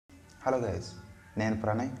Hello guys, నేను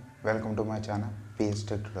Pranay. Welcome to my channel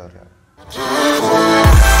Pstechtutorial.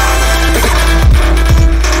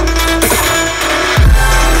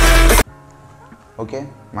 Okay,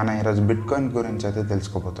 మనం ఈరోజు బిట్కాయిన్ గురించి అయితే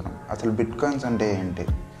తెలుసుకోబోతున్నాం. అసలు బిట్కాయిన్స్ అంటే ఏంటి,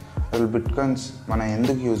 అసలు బిట్కాయిన్స్ మనం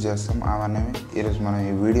ఎందుకు యూజ్ చేస్తాం అవన్నీ ఈరోజు మనం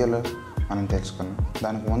ఈ వీడియోలో మనం తెలుసుకున్నాం.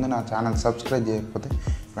 దానికి ముందు నా ఛానల్ సబ్స్క్రైబ్ చేయకపోతే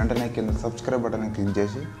వెంటనే కింద సబ్స్క్రైబ్ బటన్ క్లిక్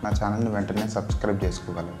చేసి నా ఛానల్ని వెంటనే సబ్స్క్రైబ్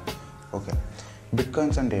చేసుకోగలరు. ఓకే,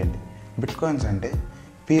 బిట్కాయిన్స్ అంటే ఏంటి? బిట్కాయిన్స్ అంటే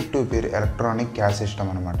peer to peer electronic cash system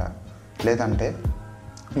అనమాట. లేదంటే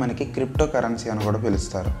మనకి క్రిప్టో కరెన్సీ అని కూడా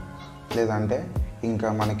పిలుస్తారు, లేదంటే ఇంకా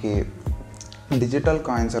మనకి డిజిటల్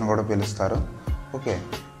కాయిన్స్ అని కూడా పిలుస్తారు. ఓకే,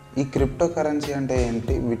 ఈ క్రిప్టో కరెన్సీ అంటే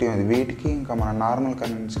ఏంటి, వీటికి ఇంకా మన నార్మల్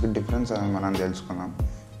కరెన్సీకి డిఫరెన్స్ అనేది మనం తెలుసుకుందాం.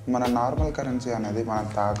 మన నార్మల్ కరెన్సీ అనేది మనం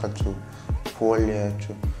తాకచ్చు, ఫోల్డ్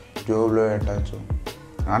చేయొచ్చు, జోబులో పెట్టచ్చు.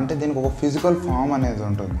 అంటే దీనికి ఒక ఫిజికల్ ఫామ్ అనేది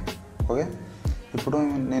ఉంటుంది. ఓకే, ఇప్పుడు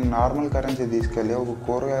నేను నార్మల్ కరెన్సీ తీసుకెళ్ళి ఒక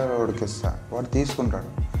కూరగాయల వాడికి ఇస్తా, వాడు తీసుకుంటాడు.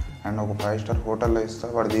 అండ్ ఒక 5 స్టార్ హోటల్లో ఇస్తా,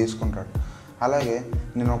 వాడు తీసుకుంటాడు. అలాగే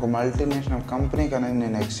నేను ఒక మల్టీనేషనల్ కంపెనీకి అనేది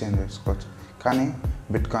నేను ఎక్స్చేంజ్ చేసుకోవచ్చు. కానీ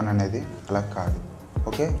బిట్కాయిన్ అనేది అలా కాదు.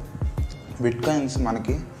 ఓకే, బిట్కాయిన్స్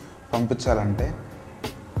మనకి పంపించాలంటే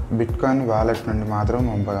బిట్కాయిన్ వ్యాలెట్ నుండి మాత్రమే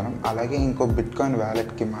పంపగలం. అలాగే ఇంకో బిట్కాయిన్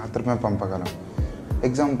వ్యాలెట్కి మాత్రమే పంపగలం.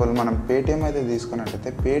 ఎగ్జాంపుల్, మనం పేటిఎం అయితే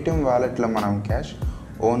తీసుకున్నట్టయితే పేటిఎం వ్యాలెట్లో మనం క్యాష్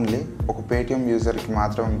ఓన్లీ ఒక పేటిఎం యూజర్కి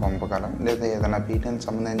మాత్రమే పంపగలం, లేదా ఏదైనా పేటిఎం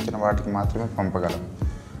సంబంధించిన వాటికి మాత్రమే పంపగలం.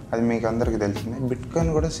 అది మీకు అందరికీ తెలిసిందే.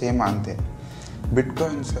 బిట్కాయిన్ కూడా సేమ్ అంతే.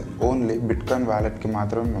 బిట్కాయిన్స్ ఓన్లీ బిట్కాయిన్ వ్యాలెట్కి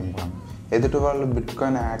మాత్రమే పంపగలం. ఎదుటి వాళ్ళు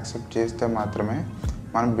బిట్కాయిన్ యాక్సెప్ట్ చేస్తే మాత్రమే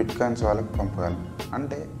మనం బిట్కాయిన్స్ వాళ్ళకి పంపగలం.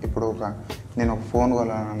 అంటే ఇప్పుడు నేను ఒక ఫోన్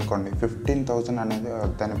కొనాలనుకోండి, 15,000 అనేది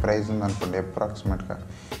దాని ప్రైస్ ఉందనుకోండి అప్రాక్సిమేట్గా.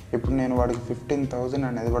 ఇప్పుడు నేను వాడికి 15,000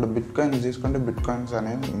 అనేది వాడు బిట్కాయిన్స్ తీసుకుంటే బిట్కాయిన్స్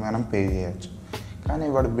అనేది మనం పే చేయొచ్చు. కానీ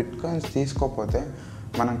వాడు బిట్కాయిన్స్ తీసుకోకపోతే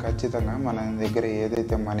మనం ఖచ్చితంగా మన దగ్గర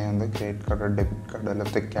ఏదైతే మనీ ఉందో, క్రెడిట్ కార్డు, డెబిట్ కార్డు,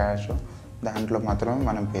 లేకపోతే క్యాష్, దాంట్లో మాత్రమే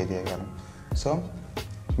మనం పే చేయగలం. సో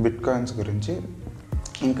బిట్కాయిన్స్ గురించి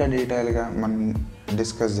ఇంకా డీటెయిల్గా మనం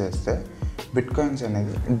డిస్కస్ చేస్తే, బిట్కాయిన్స్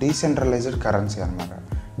అనేది డీసెంట్రలైజ్డ్ కరెన్సీ అనమాట.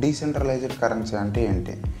 డీసెంట్రలైజ్డ్ కరెన్సీ అంటే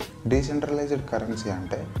ఏంటి? డీసెంట్రలైజ్డ్ కరెన్సీ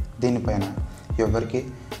అంటే దీనిపైన ఎవరికి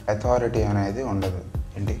అథారిటీ అనేది ఉండదు.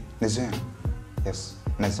 ఏంటి, నిజమే? ఎస్,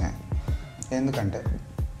 నిజమే. ఎందుకంటే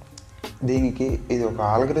దీనికి ఇది ఒక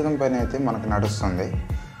ఆల్గరిథం పైన అయితే మనకు నడుస్తుంది.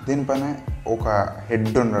 దీనిపైన ఒక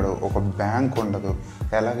హెడ్ ఉండడు, ఒక బ్యాంక్ ఉండదు.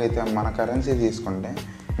 ఎలాగైతే మన కరెన్సీ తీసుకుంటే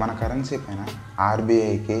మన కరెన్సీ పైన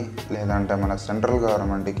ఆర్బీఐకి లేదంటే మన సెంట్రల్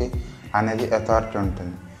గవర్నమెంట్కి అనేది అథారిటీ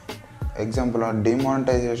ఉంటుంది. ఎగ్జాంపుల్,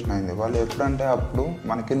 డిమానిటైజేషన్ అయింది, వాళ్ళు ఎప్పుడంటే అప్పుడు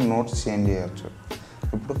మనకి నోట్స్ చేంజ్ చేయొచ్చు.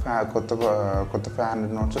 ఇప్పుడు కొత్త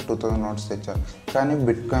 500 నోట్స్, 2000 నోట్స్ తెచ్చారు. కానీ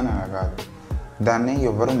బిట్కాయిన్ అలా కాదు, దాన్ని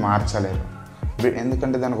ఎవరు మార్చలేరు.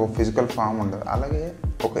 ఎందుకంటే దానికి ఒక ఫిజికల్ ఫామ్ ఉండదు. అలాగే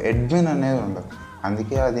ఒక అడ్మిన్ అనేది ఉండదు.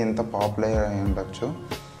 అందుకే అది ఇంత పాపులర్ అయి ఉండొచ్చు.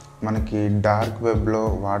 మనకి డార్క్ వెబ్లో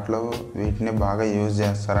వాటిలో వీటిని బాగా యూజ్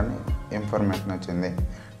చేస్తారని ఇన్ఫర్మేషన్ వచ్చింది.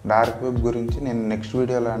 డార్క్ వెబ్ గురించి నేను నెక్స్ట్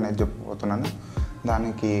వీడియోలో అనేది చెప్పబోతున్నాను.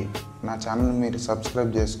 దానికి నా ఛానల్ మీరు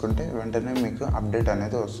సబ్స్క్రైబ్ చేసుకుంటే వెంటనే మీకు అప్డేట్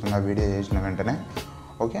అనేది వస్తుంది, ఆ వీడియో చేసిన వెంటనే.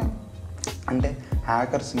 ఓకే, అంటే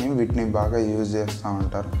హ్యాకర్స్ని వీటిని బాగా యూజ్ చేస్తూ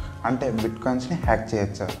ఉంటారు. అంటే బిట్కాయిన్స్ని హ్యాక్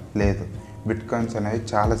చేయొచ్చా? లేదు. బిట్కాయిన్స్ అనేవి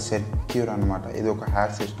చాలా సెక్యూర్ అనమాట. ఇది ఒక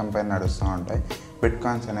హ్యాక్ సిస్టమ్ పైన నడుస్తూ ఉంటాయి.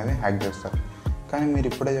 బిట్కాయిన్స్ అనేవి హ్యాక్ చేస్తారు. కానీ మీరు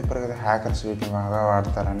ఇప్పుడే చెప్పారు కదా హ్యాకర్స్ వీటిని బాగా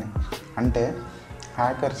వాడతారని. అంటే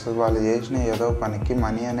హ్యాకర్స్ వాళ్ళు చేసిన ఏదో పనికి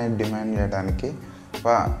మనీ అనేది డిమాండ్ చేయడానికి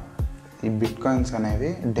ఈ బిట్కాయిన్స్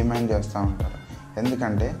అనేవి డిమాండ్ చేస్తూ ఉంటారు.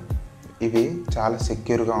 ఎందుకంటే ఇవి చాలా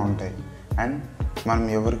సెక్యూర్గా ఉంటాయి. అండ్ మనం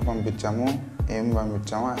ఎవరికి పంపించామో, ఏం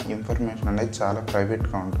పంపించామో ఆ ఇన్ఫర్మేషన్ అనేది చాలా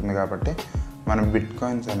ప్రైవేట్గా ఉంటుంది. కాబట్టి మన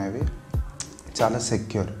బిట్కాయిన్స్ అనేవి చాలా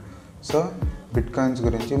సెక్యూర్. సో బిట్కాయిన్స్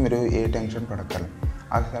గురించి మీరు ఏ టెన్షన్ పడక్కర్లేదు.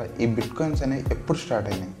 అసలు ఈ బిట్కాయిన్స్ అనేవి ఎప్పుడు స్టార్ట్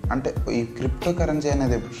అయినాయి అంటే, ఈ క్రిప్టో కరెన్సీ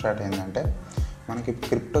అనేది ఎప్పుడు స్టార్ట్ అయిందంటే, మనకి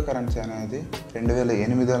క్రిప్టో కరెన్సీ అనేది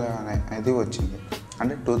 2008లో అనేది వచ్చింది.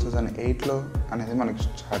 అంటే 2008లో అనేది మనకి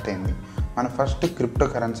స్టార్ట్ అయింది. మన ఫస్ట్ క్రిప్టో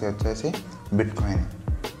కరెన్సీ వచ్చేసి బిట్కాయిన్.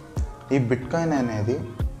 ఈ బిట్కాయిన్ అనేది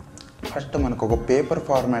ఫస్ట్ మనకు ఒక పేపర్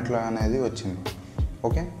ఫార్మాట్లో అనేది వచ్చింది.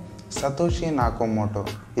 ఓకే, సతోషి నాకోమోటో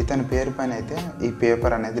ఇతని పేరు పైన అయితే ఈ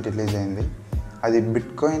పేపర్ అనేది రిలీజ్ అయింది. అది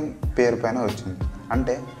బిట్కాయిన్ పేరు పైన వచ్చింది.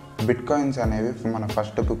 అంటే బిట్కాయిన్స్ అనేవి మన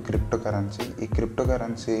ఫస్ట్ క్రిప్టో కరెన్సీ. ఈ క్రిప్టో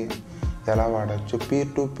కరెన్సీ ఎలా వాడచ్చు, peer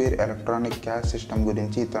to peer electronic cash system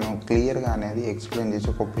గురించి ఇతను క్లియర్గా అనేది ఎక్స్ప్లెయిన్ చేసి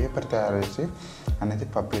ఒక పేపర్ తయారు చేసి అనేది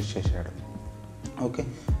పబ్లిష్ చేశాడు. ఓకే,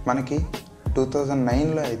 మనకి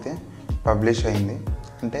 2009లో అయితే పబ్లిష్ అయింది.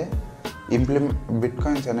 అంటే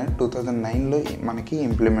బిట్కాయిన్స్ అనేది 2009లో మనకి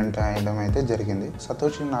ఇంప్లిమెంట్ అయ్యడం అయితే జరిగింది.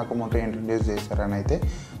 సతోషి నాకోమోటో ఇంట్రడ్యూస్ చేశారని అయితే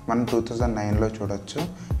మనం 2009లో చూడొచ్చు.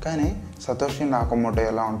 కానీ సతోషి నాకమోటో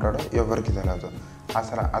ఎలా ఉంటాడో ఎవరికి తెలియదు.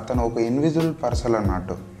 అసలు అతను ఒక ఇన్విజిబుల్ పర్సన్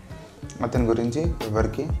అన్నట్టు, అతని గురించి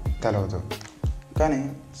ఎవరికి తెలియదు. కానీ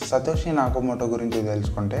సతోషి నాకమోటో గురించి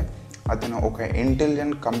తెలుసుకుంటే అతను ఒక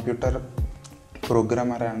ఇంటెలిజెంట్ కంప్యూటర్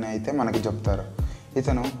ప్రోగ్రామర్ అని అయితే మనకి చెప్తారు.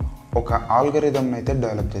 ఇతను ఒక ఆల్గరిథంని అయితే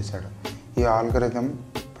డెవలప్ చేశాడు. ఈ ఆల్గరిథం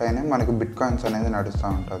పైన మనకి బిట్కాయిన్స్ అనేది నడుస్తూ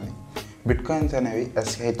ఉంటుంది. బిట్కాయిన్స్ అనేవి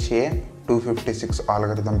SHA-256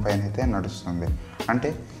 ఆల్గరిథం పైన అయితే నడుస్తుంది. అంటే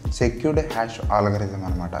సెక్యూర్డ్ హ్యాష్ ఆల్గరిథం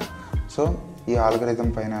అనమాట. సో ఈ ఆల్గరిథం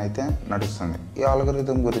పైన అయితే నడుస్తుంది. ఈ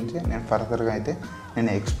ఆల్గరిథం గురించి నేను ఫర్దర్గా అయితే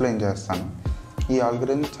నేను ఎక్స్ప్లెయిన్ చేస్తాను. ఈ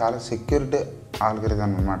ఆల్గరిథం చాలా సెక్యూర్డ్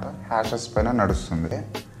ఆల్గరిథం అనమాట, హ్యాషెస్ పైన నడుస్తుంది.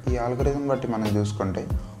 ఈ ఆల్గరిథం బట్టి మనం చూసుకుంటే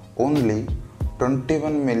ఓన్లీ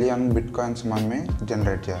 21 మిలియన్ బిట్కాయిన్స్ మనమే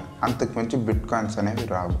జనరేట్ చేయాలి. అంతకు మించి బిట్కాయిన్స్ అనేవి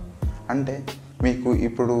రావు. అంటే మీకు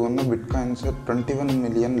ఇప్పుడు ఉన్న బిట్కాయిన్స్ 21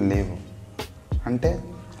 మిలియన్ లేవు. అంటే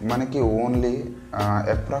మనకి ఓన్లీ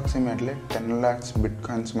అప్రాక్సిమేట్లీ 10 lakhs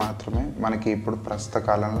బిట్కాయిన్స్ మాత్రమే మనకి ఇప్పుడు ప్రస్తుత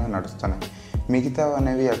కాలంలో నడుస్తున్నాయి. మిగతావి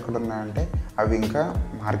అనేవి ఎక్కడున్నాయంటే అవి ఇంకా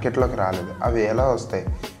మార్కెట్లోకి రాలేదు. అవి ఎలా వస్తాయి?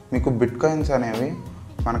 మీకు బిట్కాయిన్స్ అనేవి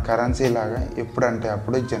మన కరెన్సీ లాగా ఎప్పుడంటే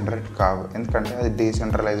అప్పుడు జనరేట్ కావు. ఎందుకంటే అది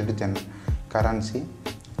డీసెంట్రలైజ్డ్ కరెన్సీ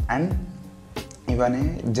అండ్ ఇవన్నీ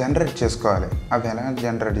జనరేట్ చేసుకోవాలి. అవి ఎలా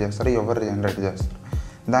జనరేట్ చేస్తారు, ఎవరు జనరేట్ చేస్తారు?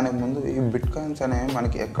 దానికి ముందు ఈ బిట్కాయిన్స్ అనేవి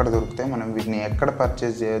మనకి ఎక్కడ దొరుకుతాయి, మనం వీటిని ఎక్కడ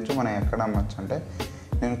పర్చేస్ చేయొచ్చు, మనం ఎక్కడ అమ్మచ్చు అంటే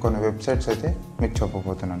నేను కొన్ని వెబ్సైట్స్ అయితే మీకు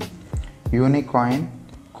చెప్పబోతున్నాను. యూనికాయిన్,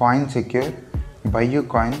 coin secure, బయ్యూ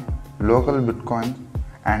coin, local bitcoin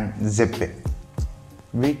and జెప్పే.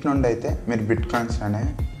 వీటి నుండి అయితే మీరు బిట్కాయిన్స్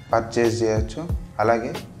అనేవి పర్చేస్ చేయొచ్చు,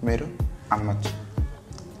 అలాగే మీరు అమ్మచ్చు.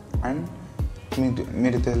 అండ్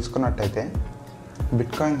మీరు తెలుసుకున్నట్టయితే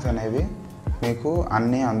బిట్కాయిన్స్ అనేవి మీకు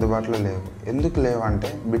అన్నీ అందుబాటులో లేవు. ఎందుకు లేవంటే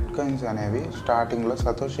బిట్కాయిన్స్ అనేవి స్టార్టింగ్లో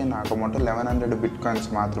సతోషి నాకమోటో 1100 బిట్కాయిన్స్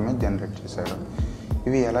మాత్రమే జనరేట్ చేశాడు.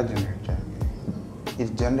 ఇవి ఎలా జనరేట్ చేయాలి?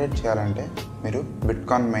 ఇది జనరేట్ చేయాలంటే మీరు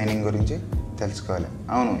బిట్కాయిన్ మైనింగ్ గురించి తెలుసుకోవాలి.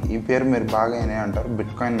 అవును, ఈ పేరు మీరు బాగా అయినా అంటారు,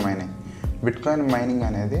 బిట్కాయిన్ మైనింగ్. బిట్కాయిన్ మైనింగ్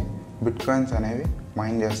అనేది బిట్కాయిన్స్ అనేవి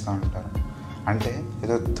మైన్ చేస్తూ ఉంటారు. అంటే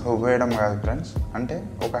ఏదో తవ్వేయడం కాదు ఫ్రెండ్స్, అంటే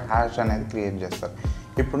ఒక హ్యాష్ అనేది క్రియేట్ చేస్తారు.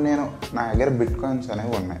 ఇప్పుడు నా దగ్గర బిట్కాయిన్స్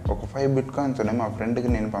అనేవి ఉన్నాయి. ఒక 5 బిట్కాయిన్స్ అనేవి మా ఫ్రెండ్కి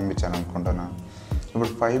నేను పంపించాను అనుకుంటున్నాను. ఇప్పుడు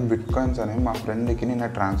 5 బిట్కాయిన్స్ అనేవి మా ఫ్రెండ్కి నేను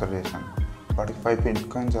ట్రాన్స్ఫర్ చేశాను. వాటికి 5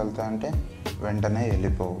 బిట్కాయిన్స్ వెళ్తాయంటే వెంటనే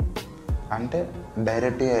వెళ్ళిపోవు, అంటే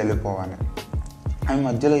డైరెక్ట్గా వెళ్ళిపోవాలి. అవి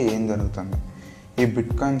మధ్యలో ఏం జరుగుతుంది? ఈ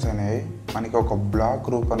బిట్కాయిన్స్ అనేవి మనకి ఒక బ్లాక్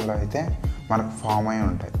రూపంలో అయితే మనకు ఫామ్ అయి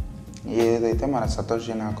ఉంటాయి. ఏదైతే మన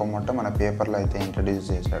సతోషి నాకమోటో మన పేపర్లో అయితే ఇంట్రడ్యూస్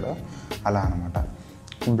చేశాడో అలా అనమాట.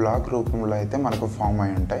 బ్లాక్ రూపంలో అయితే మనకు ఫామ్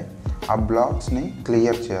అయి ఉంటాయి. ఆ బ్లాక్స్ని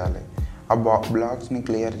క్లియర్ చేయాలి. ఆ బ్లాక్స్ని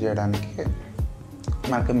క్లియర్ చేయడానికి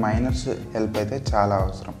మనకి మైనర్స్ హెల్ప్ అయితే చాలా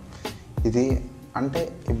అవసరం. ఇది అంటే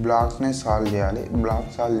ఈ బ్లాక్స్ని సాల్వ్ చేయాలి. బ్లాక్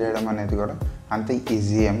సాల్వ్ చేయడం అనేది కూడా అంత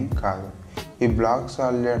ఈజీ ఏం కాదు. ఈ బ్లాక్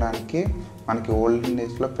సాల్వ్ చేయడానికి మనకి ఓల్డెన్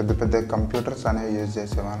డేస్లో పెద్ద పెద్ద కంప్యూటర్స్ అనేవి యూజ్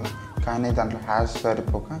చేసేవాళ్ళు, కానీ దాంట్లో హ్యాష్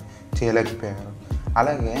సరిపోక చేయలేకపోయారు.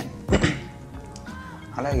 అలాగే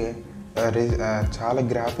చాలా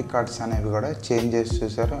గ్రాఫిక్ కార్డ్స్ అనేవి కూడా చేంజ్ చేసి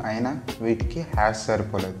చూశారు, అయినా వీటికి హ్యాష్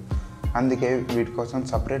సరిపోలేదు. అందుకే వీటి కోసం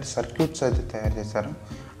సపరేట్ సర్క్యూట్స్ అయితే తయారు చేశారు.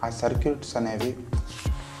 ఆ సర్క్యూట్స్ అనేవి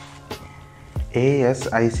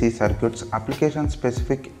ASIC circuits, application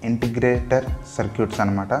specific integrator circuits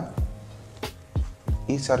అనమాట.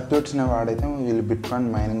 ఈ సర్క్యూట్స్ని వాడైతే వీళ్ళు బిట్కాయిన్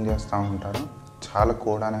మైనింగ్ చేస్తూ ఉంటారు. చాలా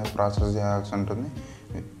కోడ్ అనేది ప్రాసెస్ చేయాల్సి ఉంటుంది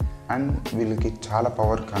అండ్ వీళ్ళకి చాలా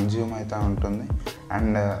పవర్ కన్జ్యూమ్ అవుతూ ఉంటుంది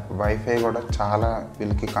అండ్ వైఫై కూడా చాలా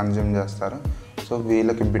వీళ్ళకి కన్జ్యూమ్ చేస్తారు. సో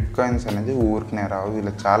వీళ్ళకి బిట్కాయిన్స్ అనేది ఊరికనే రావు,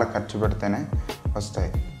 వీళ్ళకి చాలా ఖర్చు పెడితేనే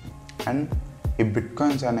వస్తాయి. అండ్ ఈ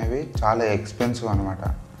బిట్కాయిన్స్ అనేవి చాలా ఎక్స్పెన్సివ్ అనమాట.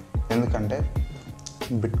 ఎందుకంటే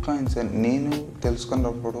బిట్కాయిన్స్ నేను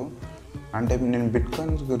తెలుసుకున్నప్పుడు, అంటే నేను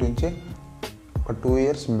బిట్కాయిన్స్ గురించి ఒక 2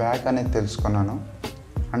 years బ్యాక్ అనేది తెలుసుకున్నాను.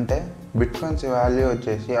 అంటే బిట్కాయిన్స్ వాల్యూ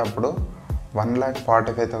వచ్చేసి అప్పుడు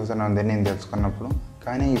 1,45,000 ఉంది నేను తెలుసుకున్నప్పుడు.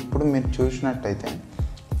 కానీ ఇప్పుడు మీరు చూసినట్టయితే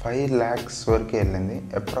 5 lakhs వరకు వెళ్ళింది.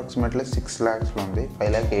 అప్రాక్సిమేట్లీ 6 lakhsలో ఉంది.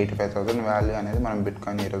 5,85,000 వాల్యూ అనేది మనం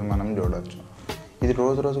బిట్కాయిన్ ఈరోజు మనం చూడవచ్చు. ఇది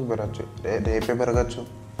రోజుకు పెరగచ్చు, రేపే పెరగచ్చు,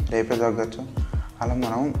 రేపే తగ్గచ్చు. అలా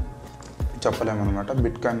మనం చెప్పలేమన్నమాట.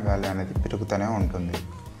 బిట్కాయిన్ వాల్యూ అనేది పెరుగుతూనే ఉంటుంది.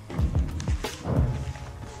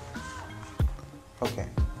 ఓకే,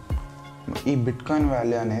 ఈ బిట్కాయిన్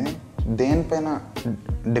వాల్యూ అనేది దేనిపైన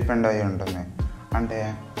డిపెండ్ అయ్యి ఉంటుంది అంటే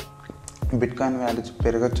బిట్కాయిన్ వాల్యూ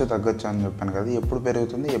పెరగచ్చు తగ్గచ్చు అని చెప్పాను కదా. ఎప్పుడు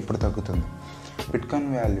పెరుగుతుంది, ఎప్పుడు తగ్గుతుంది? బిట్కాయిన్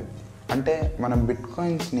వాల్యూ అంటే మనం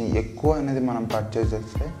బిట్కాయిన్స్ని ఎక్కువ అనేది మనం పర్చేజ్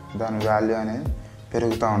చేస్తే దాని వాల్యూ అనేది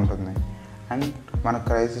పెరుగుతూ ఉంటుంది. అండ్ మన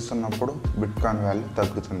క్రైసిస్ ఉన్నప్పుడు బిట్కాయిన్ వాల్యూ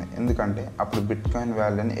తగ్గుతుంది. ఎందుకంటే అప్పుడు బిట్కాయిన్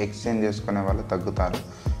వాల్యూని ఎక్స్చేంజ్ చేసుకునే వాళ్ళు తగ్గుతారు.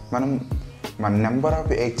 మన నెంబర్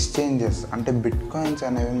ఆఫ్ ఎక్స్చేంజెస్ అంటే బిట్కాయిన్స్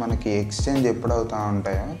అనేవి మనకి ఎక్స్చేంజ్ ఎప్పుడు అవుతూ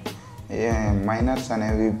ఉంటాయో, మైనర్స్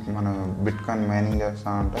అనేవి మన బిట్కాయిన్ మైనింగ్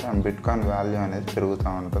చేస్తూ ఉంటారు అండ్ బిట్కాయిన్ వాల్యూ అనేది పెరుగుతూ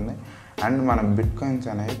ఉంటుంది అండ్ మన బిట్కాయిన్స్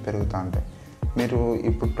అనేవి పెరుగుతూ ఉంటాయి. మీరు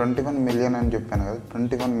ఇప్పుడు 21 మిలియన్ అని చెప్పాను కదా,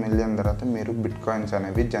 21 మిలియన్ తర్వాత మీరు బిట్కాయిన్స్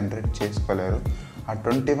అనేవి జనరేట్ చేసుకోలేరు. ఆ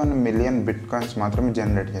 21 మిలియన్ బిట్కాయిన్స్ మాత్రమే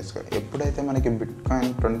జనరేట్ చేసుకోవాలి. ఎప్పుడైతే మనకి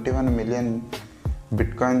బిట్కాయిన్ 21 మిలియన్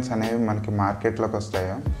బిట్కాయిన్స్ అనేవి మనకి మార్కెట్లోకి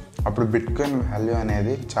వస్తాయో అప్పుడు బిట్కాయిన్ వాల్యూ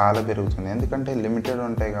అనేది చాలా పెరుగుతుంది. ఎందుకంటే లిమిటెడ్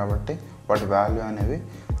ఉంటాయి కాబట్టి వాటి వాల్యూ అనేవి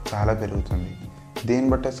చాలా పెరుగుతుంది. దీన్ని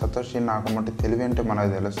బట్టే సతోషి నాకమట్టి తెలివి అంటే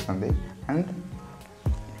మనకు తెలుస్తుంది. And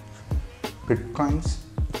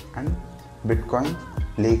bitcoin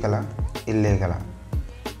లీగలా ఇల్లీగలా?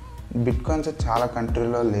 బిట్కాయిన్స్ చాలా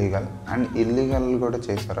కంట్రీలో లీగల్ అండ్ ఇల్లీగల్ కూడా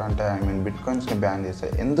చేశారు. అంటే బిట్కాయిన్స్ని బ్యాన్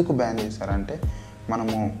చేశారు. ఎందుకు బ్యాన్ చేశారంటే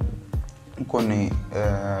మనము కొన్ని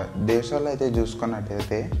దేశాల్లో అయితే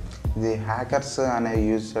చూసుకున్నట్టయితే ఇది హ్యాకర్స్ అనేవి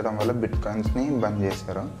యూజ్ చేయడం వల్ల బిట్కాయిన్స్ని బంద్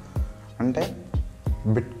చేశారు. అంటే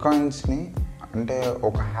బిట్కాయిన్స్ని అంటే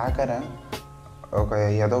ఒక హ్యాకర్ ఒక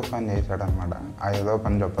ఏదో పని చేశాడనమాట. ఆ ఏదో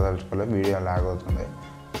పని చెప్పదలుచుకోలే, వీడియో లాగ్ అవుతుంది.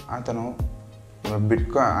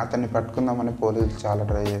 అతన్ని పట్టుకుందామని పోలీసులు చాలా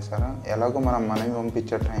ట్రై చేశారు. ఎలాగో మనం మనీ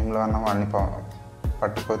పంపించే టైంలో అన్న వాళ్ళని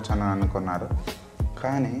పట్టుకోవచ్చు అని అనుకున్నారు.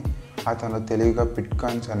 కానీ అతను తెలివిగా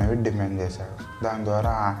బిట్కాయిన్స్ అనేవి డిమాండ్ చేశాడు. దాని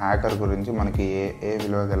ద్వారా ఆ హ్యాకర్ గురించి మనకి ఏ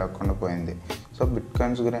విలువ తెలియకుండా పోయింది. సో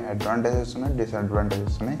బిట్కాయిన్స్ గురించి అడ్వాంటేజెస్ ఉన్నాయి,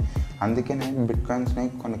 డిసడ్వాంటేజెస్ ఉన్నాయి. అందుకనే బిట్కాయిన్స్ని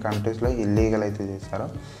కొన్ని కంట్రీస్లో ఇల్లీగల్ అయితే చేశారు.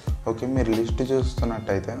 ఓకే, మీరు లిస్ట్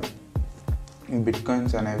చూస్తున్నట్టయితే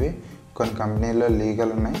బిట్కాయిన్స్ అనేవి కొన్ని కంపెనీల్లో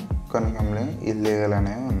లీగల్ ఉన్నాయి, కొన్ని కంపెనీలు ఇల్లీగల్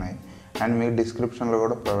అనేవి ఉన్నాయి. అండ్ మీకు డిస్క్రిప్షన్లో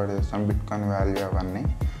కూడా ప్రొవైడ్ చేస్తాం బిట్కాయిన్ వాల్యూ అవన్నీ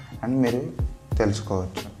అండ్ మీరు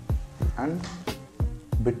తెలుసుకోవచ్చు. అండ్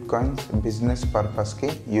బిట్కాయిన్స్ బిజినెస్ పర్పస్కి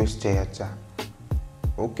యూస్ చేయొచ్చా?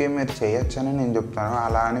 ఓకే, మీరు చేయొచ్చని నేను చెప్తాను.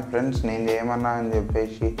 అలా అని ఫ్రెండ్స్ నేను చేయమన్నా అని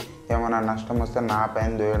చెప్పేసి ఏమన్నా నష్టం వస్తే నా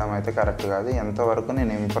పైన దూయడం అయితే కరెక్ట్ కాదు. ఎంతవరకు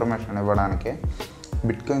నేను ఇన్ఫర్మేషన్ ఇవ్వడానికే.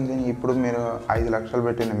 బిట్కాయిన్స్ ఇప్పుడు మీరు 5 లక్షలు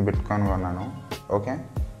పెట్టి నేను బిట్కాయిన్ కొన్నాను. ఓకే,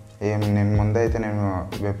 నేను ముందైతే నేను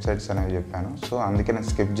వెబ్సైట్స్ అనేవి చెప్పాను. సో అందుకే నేను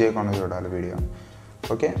స్కిప్ చేయకుండా చూడాలి వీడియో.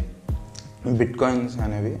 ఓకే, బిట్కాయిన్స్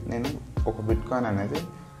అనేవి నేను ఒక బిట్కాయిన్ అనేది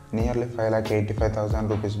నియర్లీ 5,85,000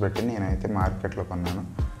 రూపీస్ పెట్టి నేనైతే మార్కెట్లో కొన్నాను.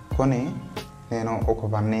 నేను ఒక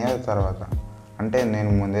 1 ఇయర్ తర్వాత, అంటే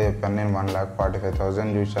నేను ముందే చెప్పాను నేను 1,45,000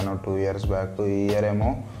 చూశాను 2 ఇయర్స్ బ్యాక్. ఈ ఇయర్ ఏమో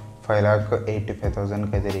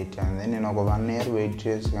 5,85,000కి అయితే రీచ్ అయింది. నేను ఒక 1 ఇయర్ వెయిట్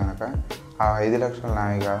చేసి కనుక ఆ 5 లక్షలు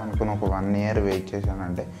నావి కాదనుకుని ఒక 1 ఇయర్ వెయిట్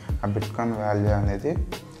చేశానంటే ఆ బిట్కాయిన్ వాల్యూ అనేది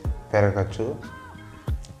పెరగచ్చు.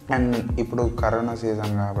 అండ్ ఇప్పుడు కరోనా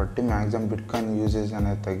సీజన్ కాబట్టి మ్యాక్సిమం బిట్కాయిన్ యూజేజ్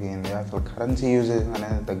అనేది తగ్గింది. అసలు కరెన్సీ యూజేజ్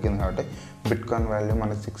అనేది తగ్గింది కాబట్టి బిట్కాయిన్ వాల్యూ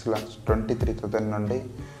మన 6,23,000 నుండి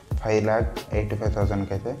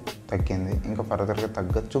 5,85,000కి అయితే తగ్గింది. ఇంకా ఫర్దర్గా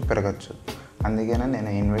తగ్గచ్చు, పెరగచ్చు. అందుకనే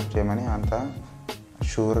నేను ఇన్వెస్ట్ చేయమని అంత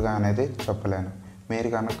షూర్గా అనేది చెప్పలేను. మీరు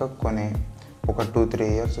కనుక ఒక 2-3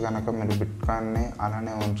 ఇయర్స్ కనుక మీరు బిట్కాయిన్ని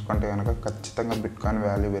అలానే ఉంచుకుంటే కనుక ఖచ్చితంగా బిట్కాయిన్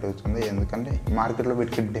వాల్యూ పెరుగుతుంది. ఎందుకంటే మార్కెట్లో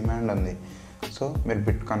వీటికి డిమాండ్ ఉంది. సో మీరు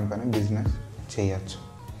బిట్కాయిన్ పైన బిజినెస్ చేయొచ్చు.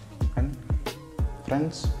 అండ్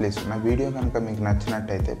ఫ్రెండ్స్ ప్లీజ్ నా వీడియో కనుక మీకు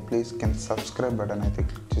నచ్చినట్టయితే ప్లీజ్ కింద సబ్స్క్రైబ్ బటన్ అయితే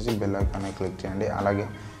క్లిక్ చేసి బెల్ ఐకాన్ క్లిక్ చేయండి. అలాగే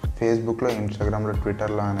ఫేస్బుక్లో, ఇన్స్టాగ్రామ్లో,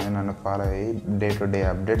 ట్విట్టర్లో అనేవి నన్ను ఫాలో అయ్యి డే టు డే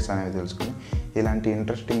అప్డేట్స్ అనేవి తెలుసుకుని ఇలాంటి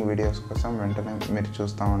ఇంట్రెస్టింగ్ వీడియోస్ కోసం వెంటనే మీరు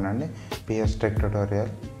చూస్తూ ఉండండి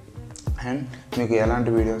Pstechtutorial. అండ్ మీకు ఎలాంటి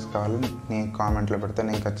వీడియోస్ కావాలో నేను కామెంట్లో పెడితే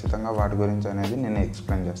నేను ఖచ్చితంగా వాటి గురించి అనేది నేను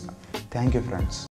ఎక్స్ప్లెయిన్ చేస్తాను. Thank you friends.